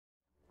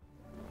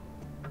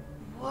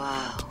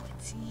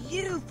it's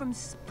you from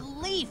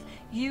Spleef.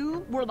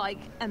 You were, like,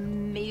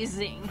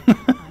 amazing.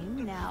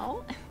 I'm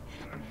Nell,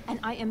 and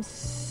I am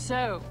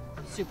so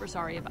super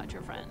sorry about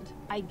your friend.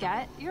 I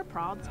get your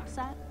prob's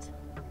upset,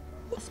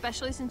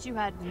 especially since you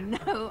had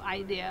no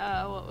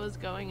idea what was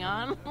going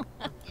on.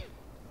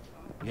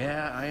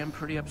 Yeah, I am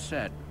pretty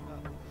upset.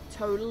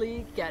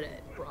 Totally get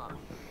it, bro.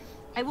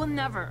 I will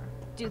never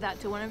do that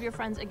to one of your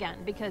friends again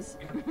because,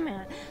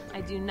 man,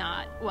 I do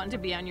not want to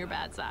be on your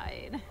bad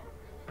side.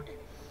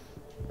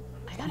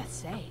 I gotta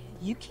say,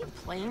 you keep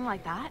playing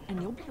like that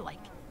and you'll be like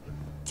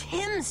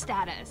Tim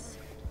status.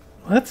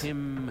 What?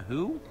 Tim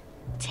who?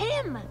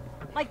 Tim!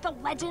 Like the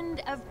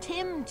legend of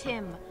Tim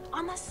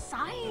on the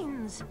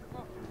signs.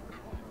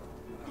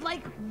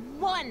 Like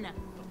one,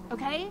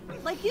 okay?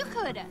 Like you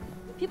could.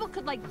 People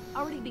could like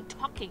already be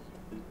talking.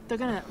 They're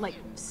gonna like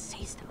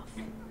say stuff.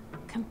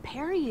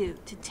 Compare you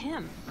to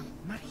Tim.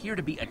 I'm not here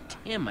to be a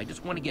Tim. I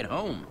just want to get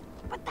home.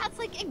 But that's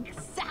like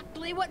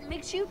exactly what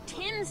makes you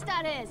Tim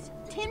status.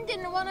 Tim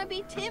didn't want to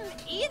be Tim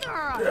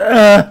either.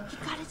 He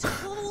got his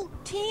whole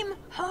team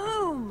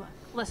home.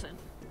 Listen,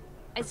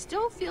 I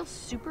still feel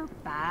super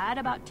bad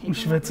about taking.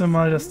 Ich wette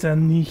mal, dass der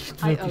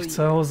nicht wirklich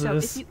zu Hause so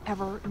ist. If you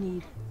ever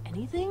need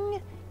anything,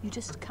 you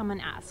just come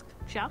and ask.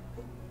 Shall?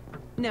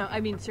 No, I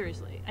mean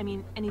seriously. I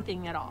mean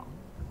anything at all.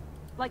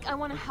 Like I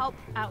want to help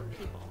out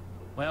people.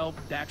 Well,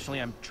 actually,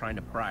 I'm trying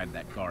to bribe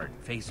that guard.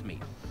 Face me.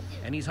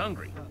 And he's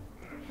hungry.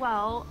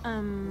 Well,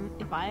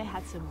 if I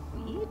had some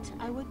wheat,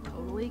 I would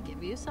totally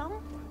give you some.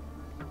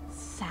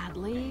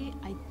 Sadly,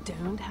 I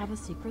don't have a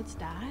secret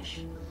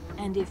stash.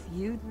 And if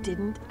you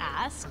didn't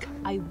ask,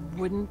 I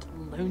wouldn't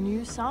loan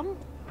you some.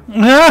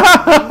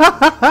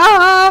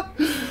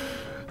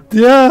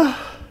 Yeah.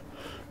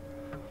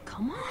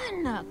 Come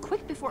on,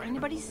 quick before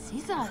anybody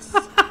sees us.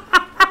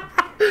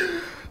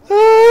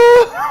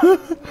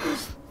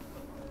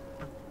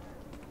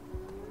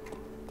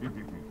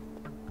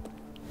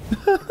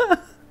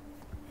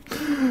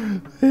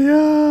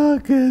 Ja,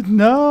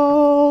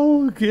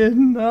 genau.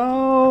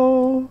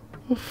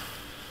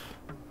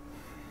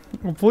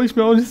 Obwohl ich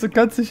mir auch nicht so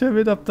ganz sicher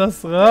bin, ob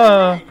das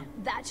That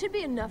should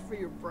be enough for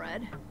your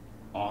bread.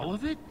 All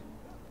of it?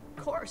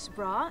 Of course,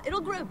 brah.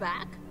 It'll grow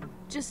back.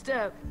 Just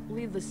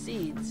leave the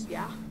seeds,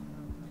 yeah?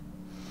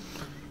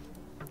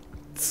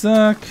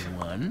 Zack.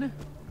 1.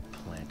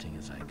 Planting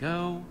as I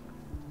go.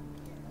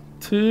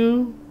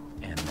 2.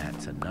 And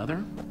that's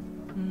another.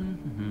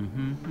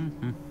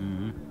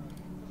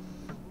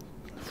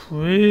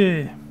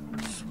 3.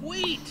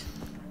 Sweet!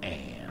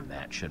 And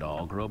that should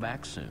all grow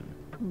back soon.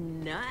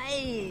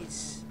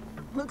 Nice.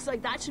 Looks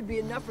like that should be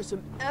enough for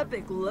some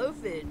epic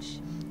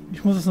loafage.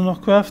 Ich muss es nur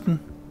noch craften.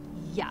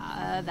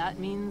 Yeah, that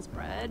means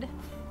bread.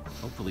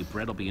 Hopefully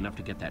bread will be enough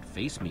to get that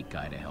face meat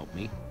guy to help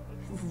me.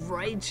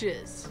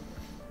 Righteous.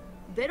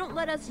 They don't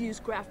let us use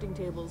crafting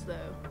tables,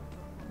 though.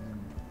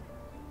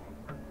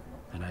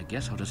 And I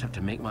guess I'll just have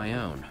to make my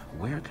own.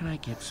 Where can I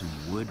get some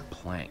wood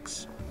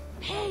planks?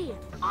 Hey,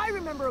 I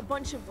remember a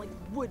bunch of, like,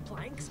 wood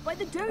planks by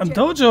the dojo. Am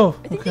Dojo.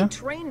 I think Okay. they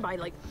train by,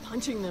 like,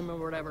 punching them or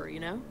whatever, you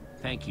know?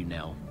 Thank you,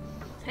 Nell.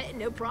 Hey,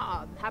 no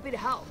problem. Happy to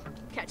help.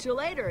 Catch you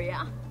later,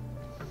 yeah?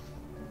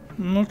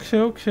 Okay,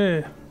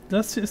 okay.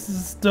 Das hier ist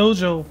das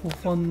Dojo,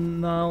 wovon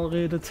Nal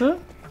redete.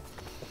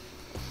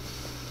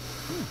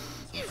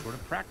 Some sort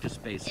of practice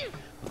space.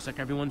 Looks like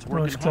everyone's Aber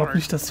working ich glaube hard.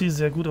 nicht, dass sie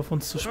sehr gut auf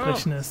uns zu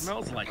sprechen ist.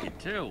 Smells like it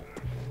too.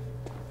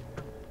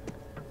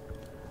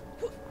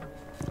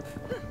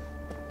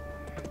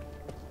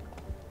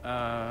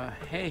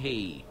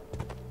 Hey.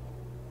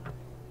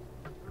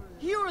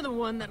 You're the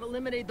one that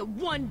eliminated the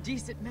one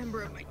decent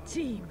member of my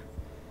team.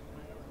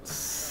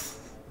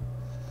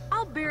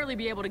 I'll barely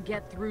be able to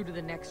get through to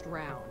the next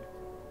round.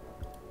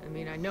 I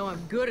mean, I know I'm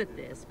good at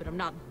this, but I'm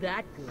not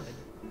that good.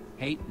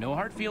 Hey, no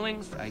hard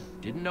feelings. I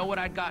didn't know what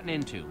I'd gotten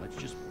into. Let's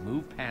just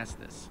move past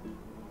this.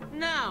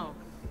 No.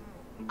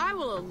 I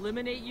will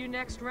eliminate you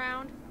next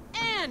round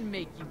and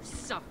make you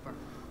suffer.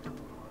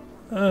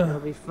 It'll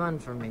be fun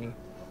for me.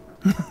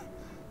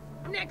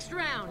 Next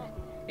round.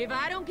 If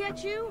I don't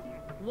get you,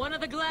 one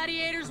of the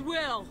gladiators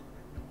will.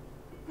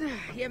 You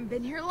haven't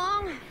been here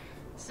long,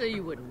 so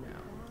you wouldn't know.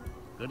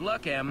 Good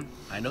luck, Em.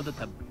 I know that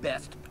the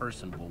best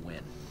person will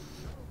win.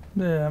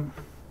 Ja,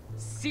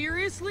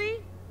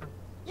 Seriously?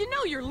 You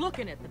know you're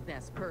looking at the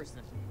best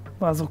person.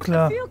 war so I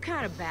klar. feel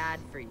kind of bad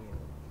for you.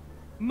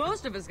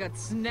 Most of us got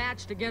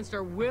snatched against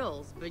our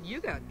wills, but you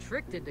got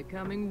tricked into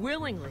coming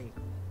willingly.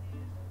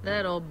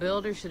 That old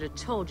builder should have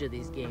told you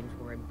these games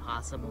were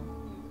impossible.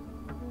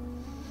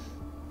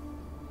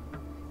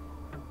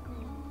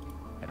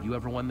 Have you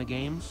ever won the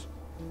games?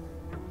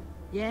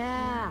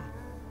 Yeah,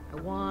 I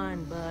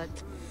won, but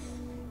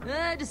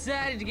I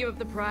decided to give up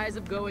the prize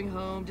of going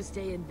home to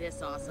stay in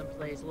this awesome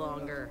place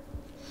longer.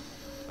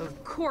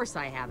 Of course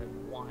I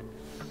haven't won.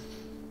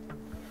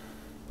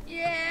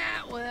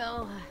 Yeah,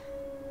 well,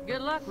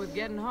 good luck with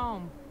getting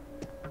home.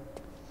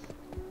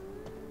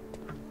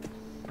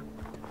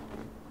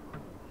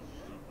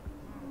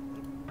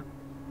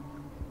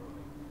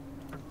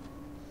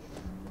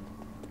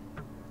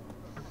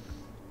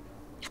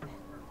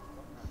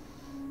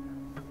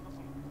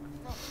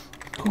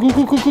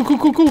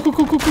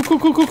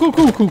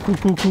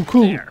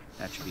 There.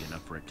 That should be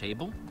enough for a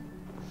table.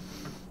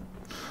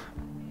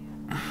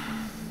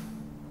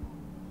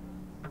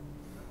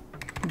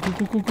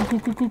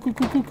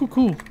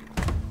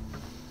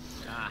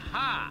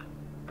 Aha!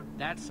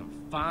 That's some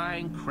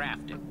fine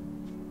crafting.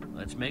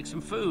 Let's make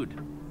some food.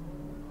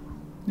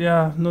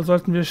 Ja, nur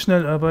sollten wir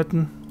schnell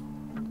arbeiten.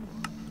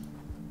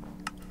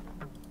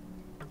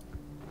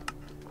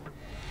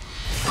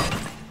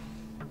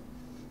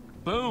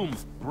 Boom!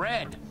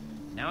 Bread!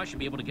 Now I should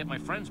be able to get my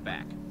friends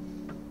back.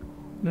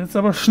 Jetzt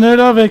aber schnell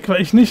da weg,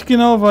 weil ich nicht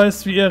genau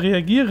weiß, wie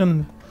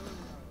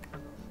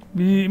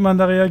man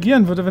da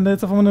reagieren würde, wenn da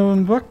jetzt auf einmal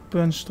ein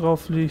Workbench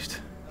drauf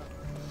liegt.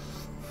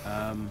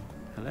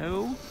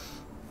 Hello?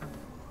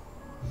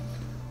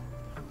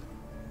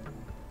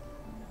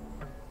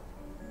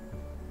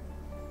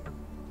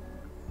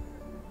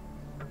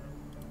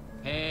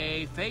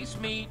 Hey, face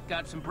meat,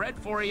 got some bread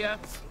for you.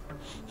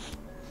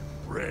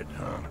 Bread,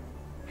 huh?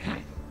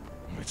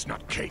 It's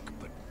not cake,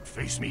 but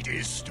face meat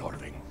is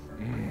starving.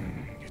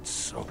 It's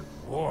so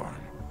warm.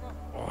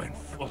 Oh, and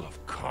full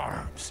of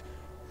carbs.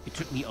 It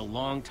took me a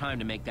long time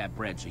to make that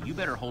bread, so you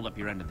better hold up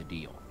your end of the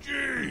deal.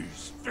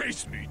 Jeez,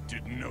 face meat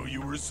didn't know you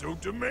were so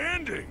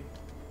demanding.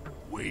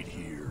 Wait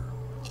here.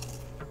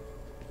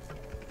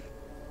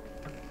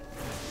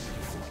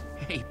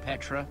 Hey,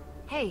 Petra.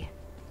 Hey,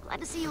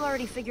 glad to see you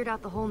already figured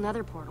out the whole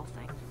nether portal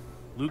thing.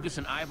 Lucas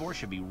and Ivor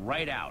should be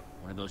right out.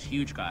 One of those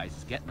huge guys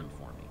is getting them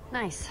for me.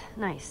 Nice,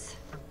 nice.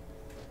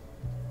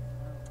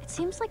 It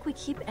seems like we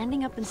keep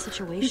ending up in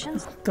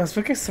situations. Das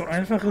wirklich so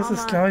einfach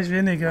ist glaube ich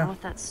weniger.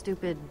 With that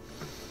stupid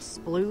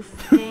sploof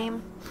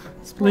game.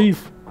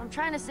 Spleef. Well, what I'm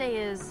trying to say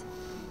is,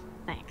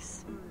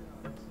 thanks.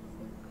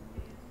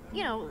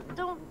 You know,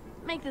 don't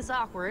make this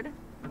awkward.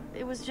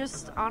 It was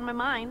just on my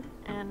mind,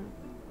 and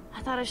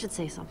I thought I should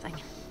say something.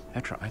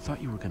 Petra, I thought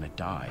you were gonna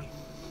die.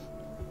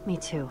 Me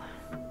too.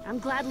 I'm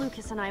glad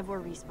Lucas and Ivor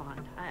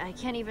respawned. I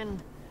can't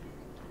even...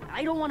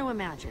 I don't want to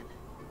imagine.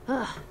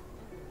 Ugh.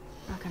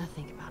 Not gonna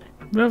think about it.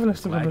 Wäre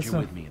vielleicht sogar Glad you're besser.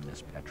 with me in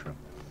this, Petra.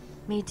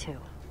 Me too.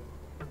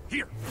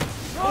 Here.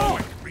 Oh,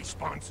 it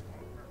respawns.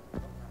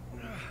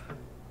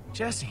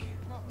 Jesse,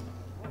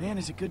 man,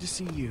 is it good to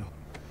see you.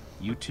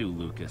 You too,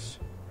 Lucas.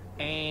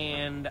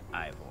 And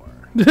Ivor.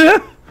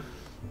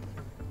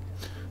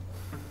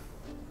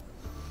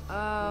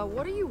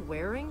 What are you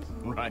wearing?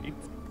 Right?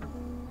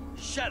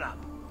 Shut up.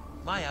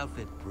 My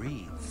outfit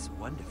breathes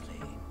wonderfully.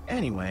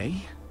 Anyway,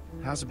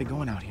 how's it been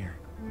going out here?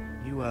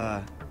 You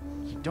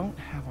don't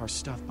have our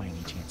stuff by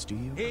any chance, do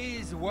you?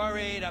 He's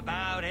worried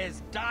about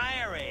his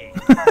diary.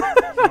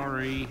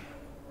 Sorry.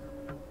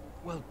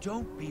 Well,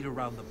 don't beat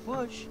around the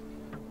bush.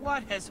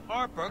 What has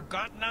Harper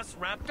gotten us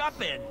wrapped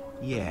up in?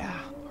 Yeah,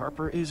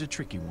 Harper is a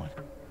tricky one.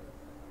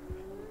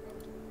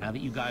 Now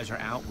that you guys are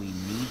out, we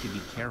need to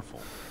be careful.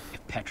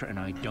 If Petra and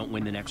I don't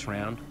win the next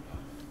round,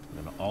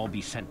 we're gonna all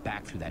be sent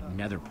back through that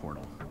nether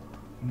portal.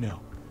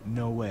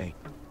 No way.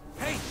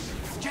 Hey,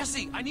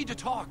 Jesse, I need to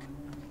talk.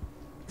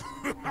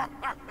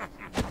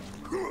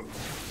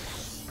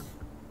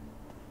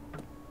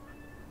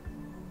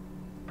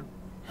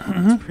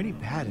 It's pretty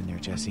bad in there,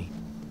 Jesse.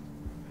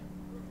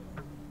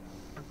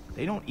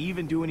 They don't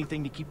even do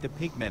anything to keep the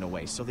pigmen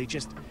away, so they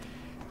just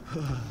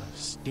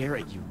stare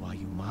at you while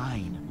you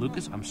mine.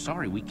 Lucas, I'm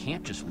sorry, we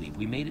can't just leave.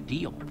 We made a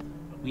deal.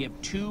 We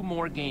have 2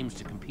 more games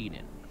to compete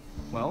in.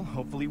 Well,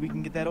 hopefully we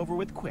can get that over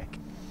with quick.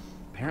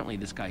 Apparently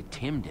this guy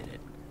Tim did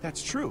it.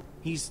 That's true.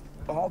 He's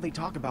all they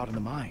talk about in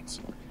the mines.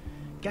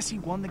 Guess he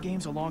won the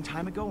games a long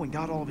time ago and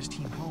got all of his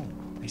team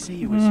home. They say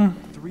he was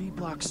 3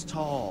 blocks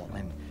tall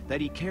and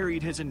that he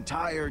carried his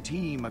entire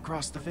team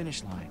across the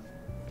finish line.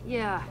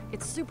 Yeah,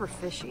 it's super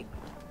fishy.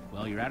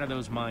 Well, you're out of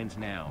those mines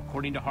now.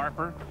 According to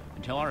Harper,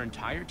 until our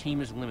entire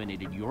team is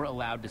eliminated, you're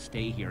allowed to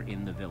stay here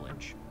in the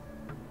village.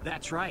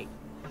 That's right.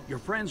 Your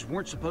friends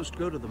weren't supposed to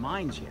go to the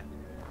mines yet.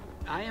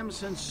 I am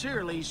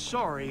sincerely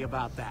sorry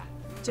about that.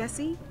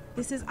 Jesse,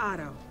 this is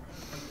Otto,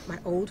 my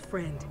old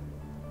friend.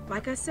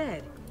 Like I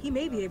said, he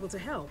may be able to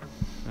help.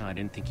 No, I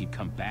didn't think he'd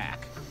come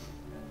back.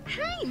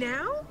 Hey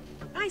now!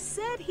 I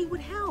said he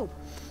would help.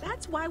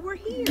 That's why we're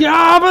here.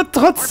 Ja, aber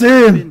Harper's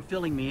trotzdem. been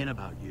filling me in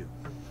about you.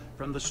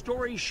 From the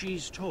story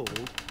she's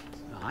told,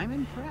 I'm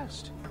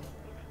impressed.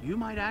 You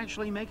might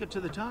actually make it to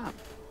the top.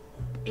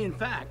 In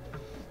fact,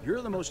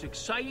 you're the most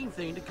exciting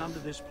thing to come to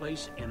this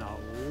place in a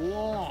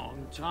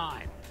long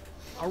time.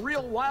 A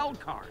real wild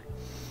card.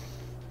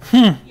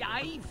 Yeah,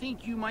 I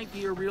think you might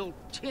be a real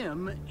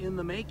Tim in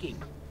the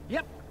making.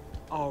 Yep,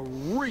 a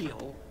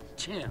real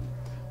Tim.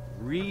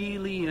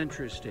 Really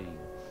interesting.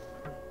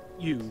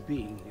 You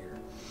being here.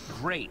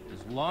 Great,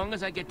 as long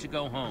as I get to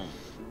go home.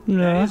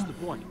 That Ja. is the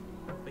point.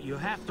 But you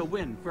have to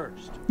win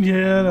first.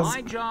 Ja, das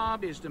My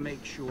job is to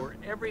make sure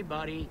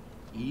everybody,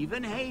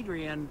 even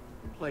Hadrian,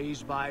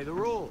 plays by the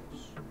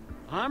rules.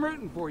 I'm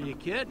rooting for you,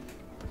 kid.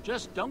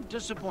 Just don't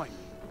disappoint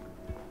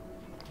me.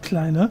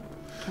 Kleine.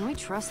 Can we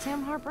trust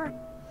him, Harper?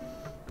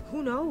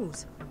 Who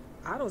knows?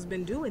 Otto's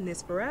been doing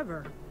this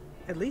forever.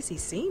 At least he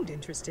seemed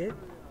interested.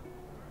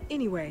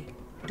 Anyway,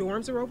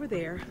 dorms are over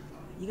there.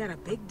 You got a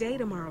big day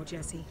tomorrow,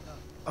 Jesse.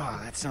 Oh,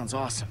 that sounds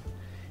awesome.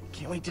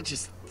 Can't wait to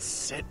just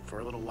sit for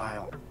a little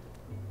while.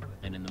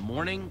 And in the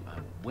morning,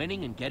 I'm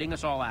winning and getting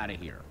us all out of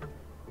here.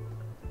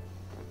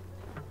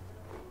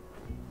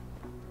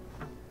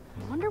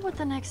 I wonder what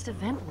the next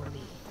event will be.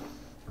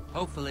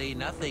 Hopefully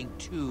nothing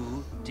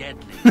too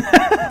deadly.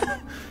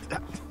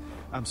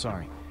 I'm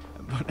sorry,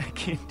 but I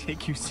can't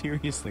take you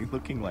seriously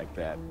looking like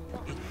that.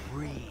 It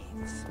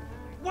breathes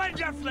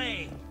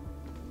wonderfully!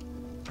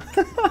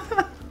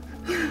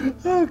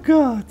 Oh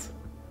Gott.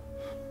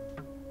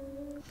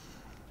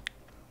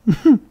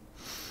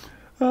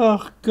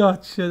 Ach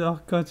Gottchen,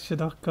 ach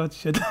Gottchen, ach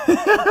Gottchen.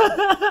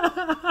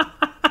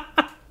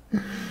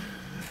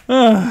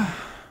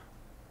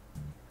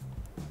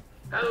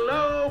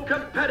 Hello,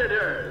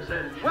 competitors,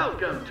 and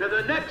welcome to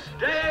the next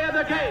day of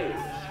the games.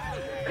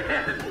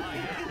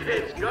 And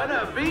it's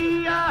gonna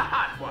be a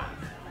hot one.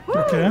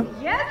 Okay.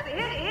 Yes, it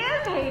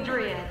is,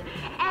 Adrian.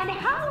 And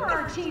how are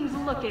our teams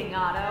looking,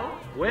 Otto?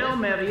 Well,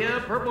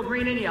 Mevia, purple,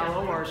 green, and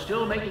yellow are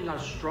still making a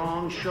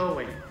strong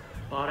showing.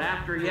 But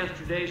after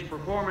yesterday's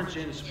performance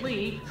in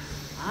Spleef,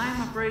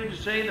 I'm afraid to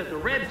say that the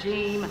red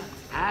team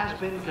has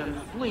been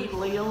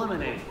completely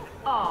eliminated.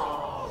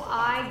 Oh,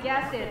 I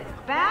guess it's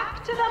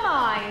back to the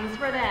mines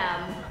for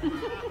them.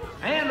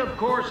 And of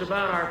course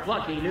about our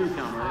plucky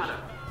newcomers.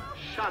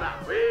 Shut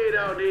up. We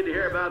don't need to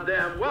hear about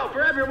them. Well,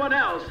 for everyone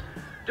else,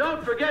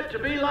 don't forget to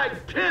be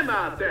like Tim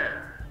out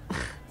there.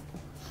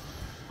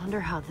 Wonder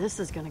how this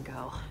is gonna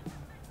go.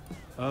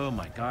 Oh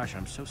my gosh,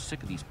 I'm so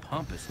sick of these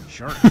pompous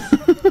jerks.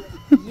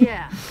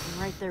 Yeah,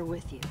 I'm right there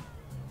with you.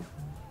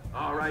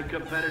 All right,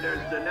 competitors,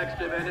 the next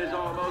event is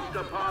almost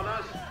upon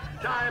us.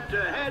 Time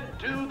to head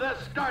to the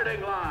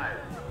starting line.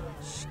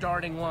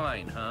 Starting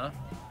line, huh?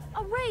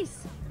 A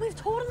race! We've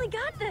totally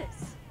got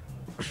this!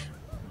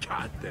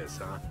 Got this,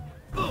 huh?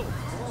 Ooh,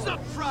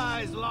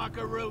 surprise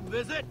locker room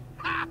visit!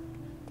 Ha!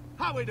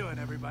 How we doing,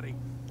 everybody?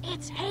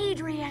 It's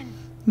Hadrian.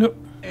 Nope.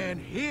 And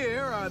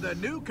here are the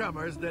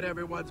newcomers that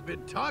everyone's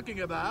been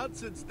talking about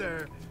since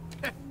their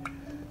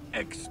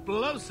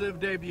explosive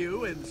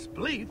debut in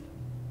Spleef.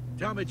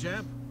 Tell me,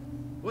 champ,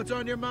 what's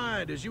on your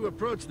mind as you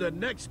approach the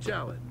next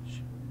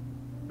challenge?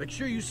 Make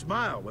sure you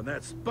smile when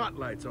that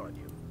spotlight's on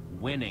you.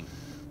 Winning.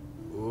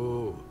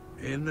 Ooh,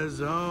 in the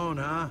zone,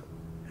 huh?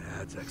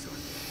 That's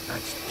excellent.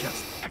 That's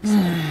just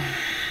excellent.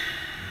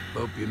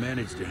 Hope you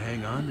managed to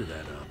hang on to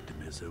that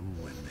optimism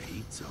when the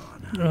heat's on.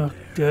 Ach,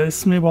 der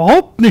ist mir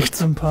überhaupt nicht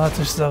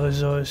sympathisch, sage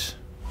ich euch.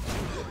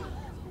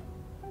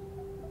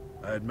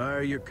 I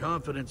admire your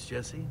confidence,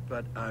 Jesse,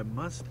 but I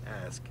must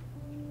ask,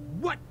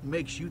 what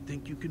makes you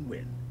think you can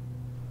win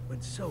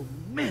when so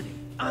many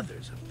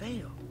others have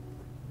failed?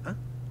 Huh?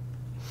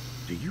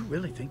 Do you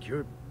really think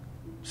you're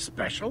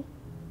special?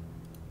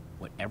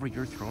 Whatever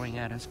you're throwing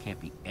at us can't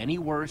be any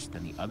worse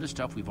than the other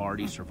stuff we've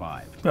already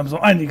survived. Wir haben so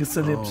einiges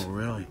erlebt. Oh,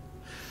 really?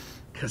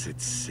 Because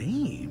it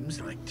seems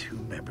like 2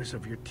 members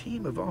of your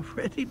team have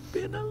already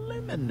been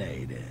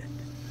eliminated.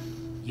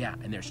 Yeah,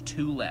 and there's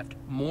 2 left.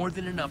 More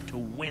than enough to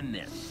win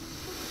this.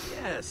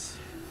 Yes,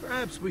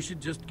 perhaps we should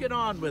just get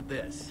on with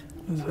this.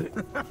 Du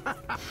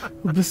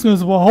bist mir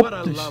das überhaupt What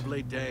a nicht.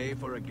 lovely day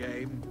for a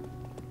game.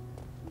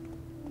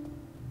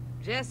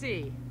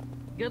 Jesse,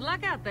 good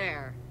luck out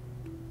there.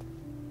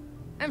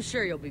 I'm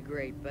sure you'll be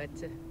great, but,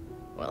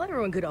 well,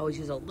 everyone could always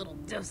use a little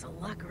dose of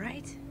luck,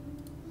 right?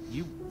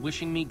 You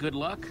wishing me good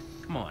luck?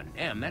 Come on,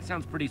 Em, that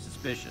sounds pretty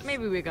suspicious.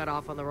 Maybe we got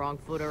off on the wrong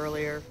foot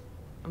earlier.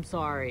 I'm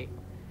sorry.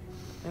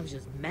 I was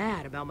just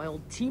mad about my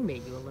old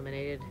teammate you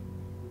eliminated.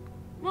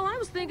 Well, I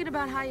was thinking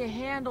about how you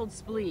handled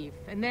Spleef,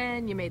 and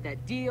then you made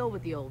that deal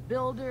with the old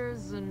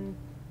builders, and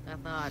I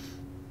thought,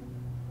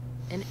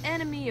 an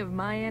enemy of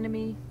my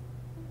enemy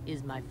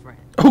is my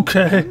friend.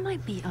 Okay. You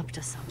might be up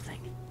to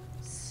something.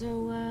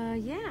 So,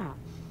 yeah.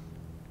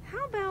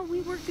 How about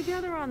we work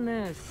together on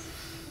this?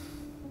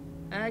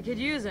 I could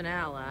use an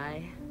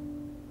ally.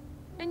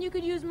 And you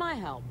could use my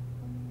help.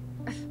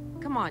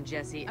 Come on,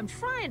 Jesse. I'm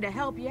trying to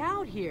help you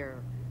out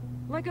here.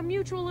 Like a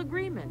mutual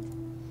agreement.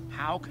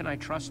 How can I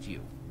trust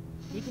you?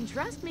 You can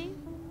trust me.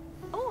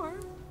 Or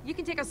you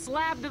can take a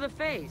slap to the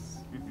face.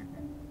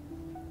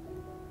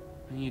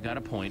 You got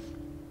a point.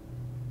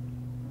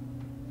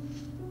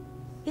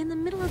 In the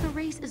middle of the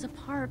race is a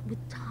part with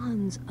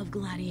tons of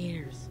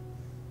gladiators.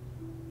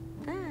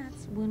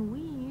 That's when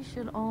we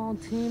should all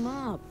team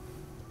up.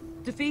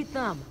 Defeat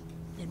them.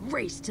 And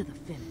race to the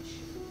finish.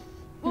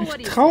 Well, what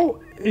do you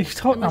Ich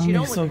trau Unless am you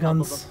don't nicht want so the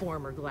help of a ganz.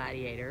 former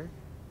gladiator.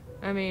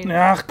 I mean,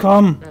 Ach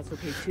komm. that's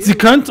okay too. Sie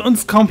könnte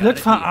uns komplett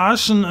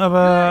verarschen,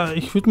 aber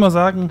ich würde mal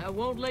sagen, I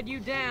won't let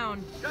you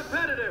down.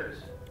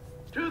 Competitors,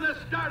 to the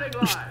starting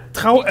ich line.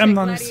 trau Em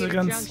noch nicht so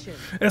ganz.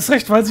 Erst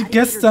recht, weil sie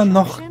gestern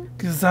noch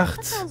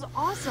gesagt Sounds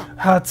awesome.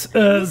 hat,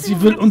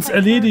 sie will uns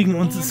erledigen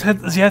und sie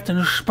hätte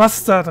einen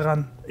Spaß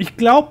daran. Ich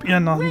glaub ihr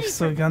noch nicht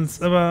so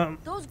ganz, aber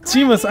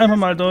ziehen wir es einfach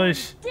mal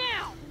durch.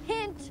 Down.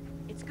 Hint,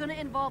 it's gonna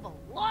involve a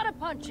lot of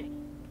punching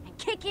and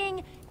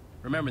kicking.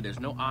 Remember, there's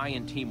no I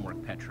in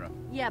teamwork, Petra.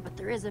 Yeah, but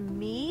there is a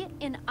me,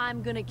 and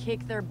I'm gonna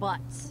kick their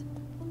butts.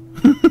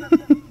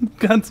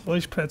 Ganz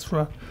ruhig,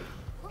 Petra.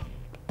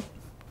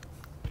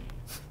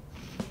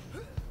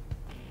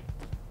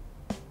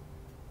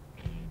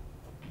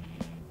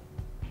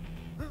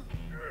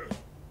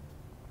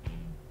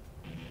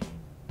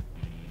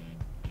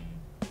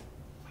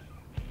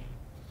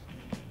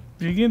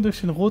 Wir gehen durch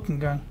den roten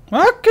Gang.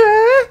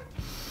 Okay.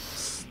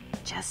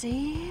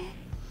 Jesse,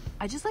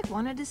 I just like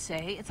wanted to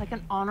say it's like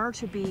an honor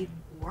to be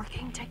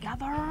working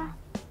together.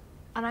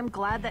 And I'm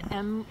glad that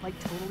M like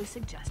totally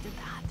suggested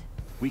that.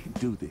 We can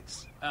do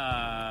this.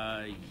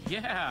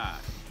 Yeah.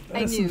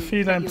 Das ist ein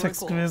Fehler im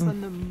Text gewesen.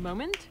 From the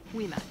moment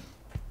we met.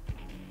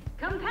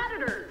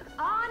 Competitors,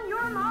 on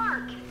your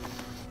mark.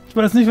 Ich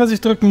weiß nicht, was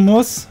ich drücken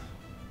muss.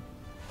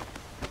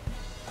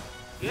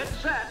 Get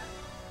set.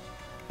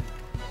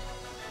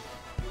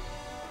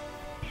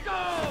 Go!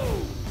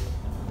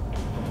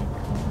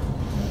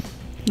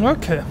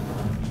 Okay.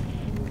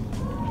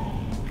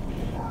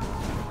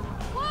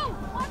 Whoa,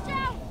 watch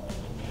out!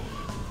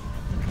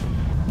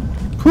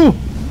 Cool.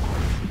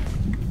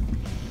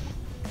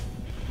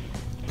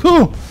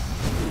 Cool.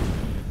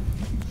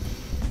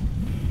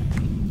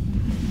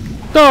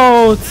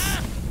 Tot.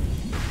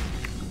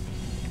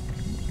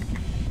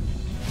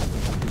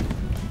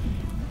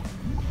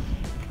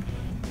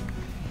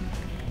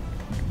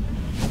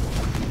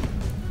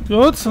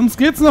 Gut, uns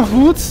geht's noch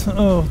gut.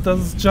 Oh, das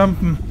ist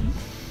Jumpen.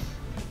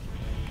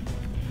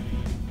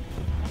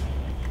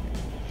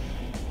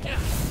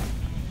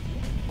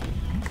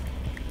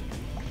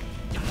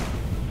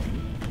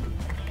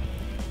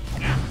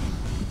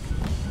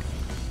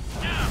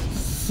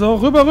 So,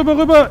 rüber, rüber,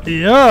 rüber.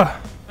 Ja.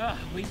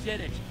 We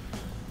did it.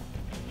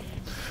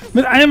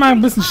 Mit einmal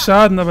ein bisschen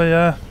Schaden, aber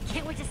ja.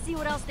 Can't wait to see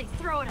what else they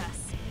throw at us.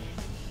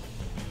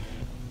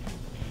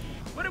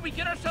 What did we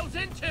get ourselves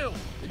into?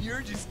 And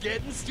you're just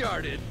getting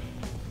started.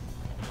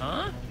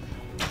 Huh?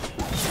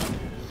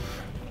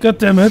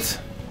 Goddammit.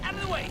 Out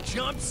of the way,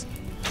 chumps.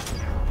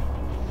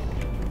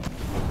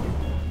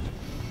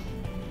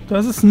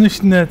 Das ist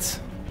nicht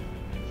nett.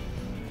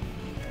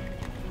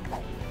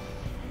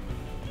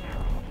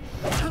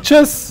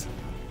 Tschüss.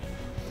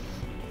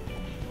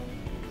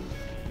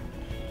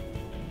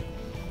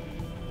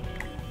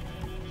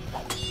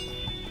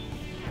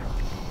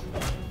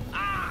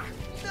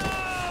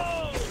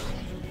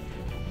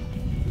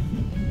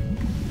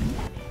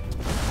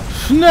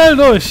 Schnell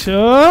durch,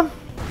 ja?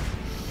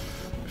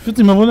 Ich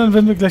würde mich mal wundern,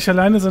 wenn wir gleich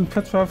alleine sind,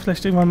 Petra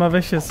vielleicht irgendwann mal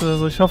weg ist oder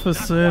so. Ich hoffe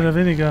es mehr oder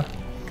weniger.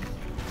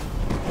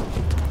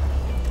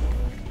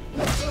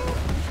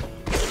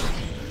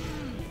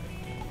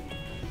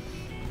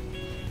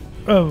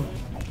 Oh.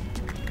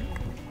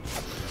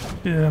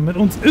 Ja, mit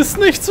uns ist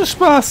nicht zu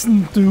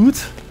spaßen, Dude.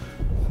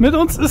 Mit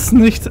uns ist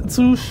nicht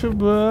zu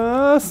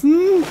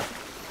spaßen.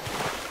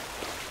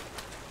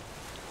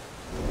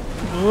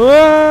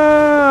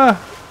 Uah.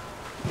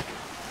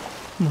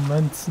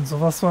 Moment,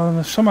 sowas war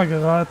mir schon mal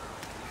geraten.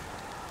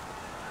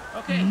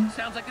 Okay,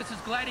 sounds like this is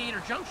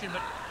Gladiator Junction,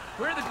 but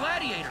where are the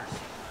gladiators?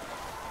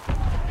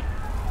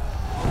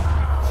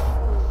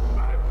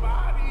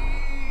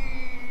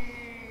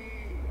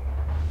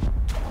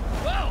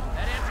 Well,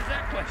 that answers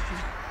that question.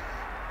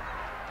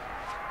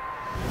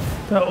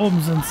 Da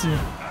oben sind sie.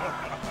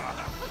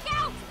 Look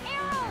out!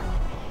 Arrow!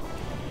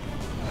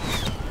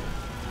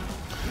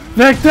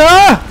 Weg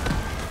da!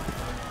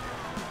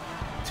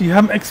 Die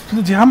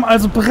haben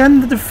also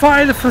brennende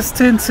Pfeile fürs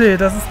TNT.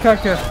 Das ist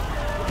kacke.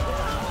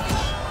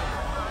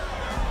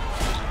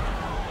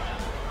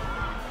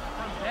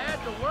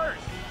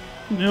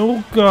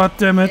 Oh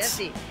goddammit.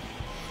 Jesse,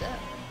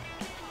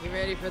 you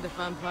ready for the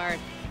fun part?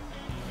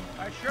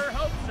 I sure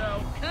hope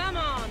so. Come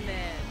on,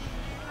 then.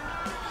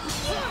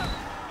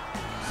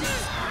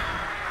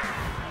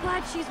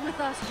 Glad she's with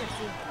us,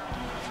 Jesse.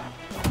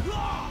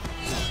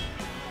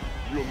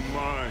 You're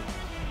mine.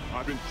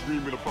 I've been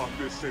dreaming about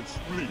this since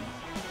Spleef.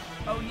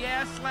 Oh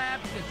yeah, Slab?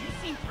 Because you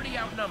seem pretty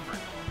outnumbered.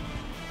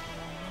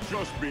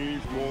 Just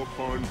means more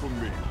fun for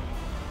me.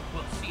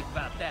 We'll see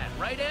about that,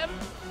 right, M?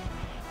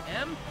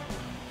 M?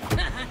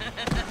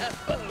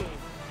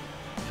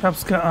 Ich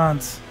hab's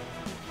geahnt.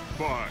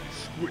 Bye,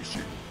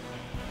 squishy.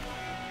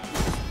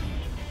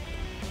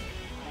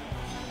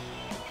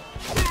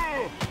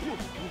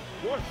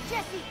 What?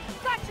 Jesse,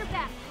 got your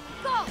back.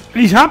 Go!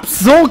 Ich hab's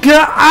so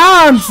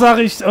geahnt, sag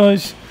ich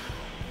euch.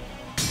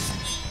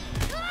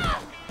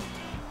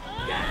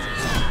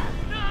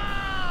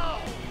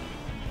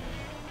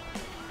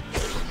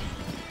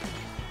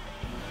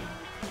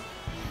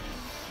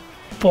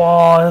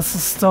 Boah, das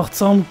ist doch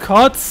zum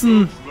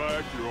Kotzen. Looks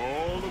like you're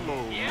all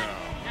alone Yeah, now.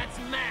 that's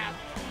math.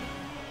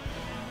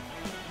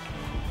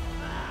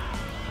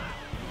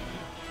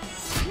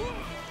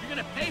 You're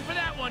gonna pay for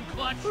that one,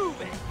 Clutch.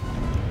 Prove it.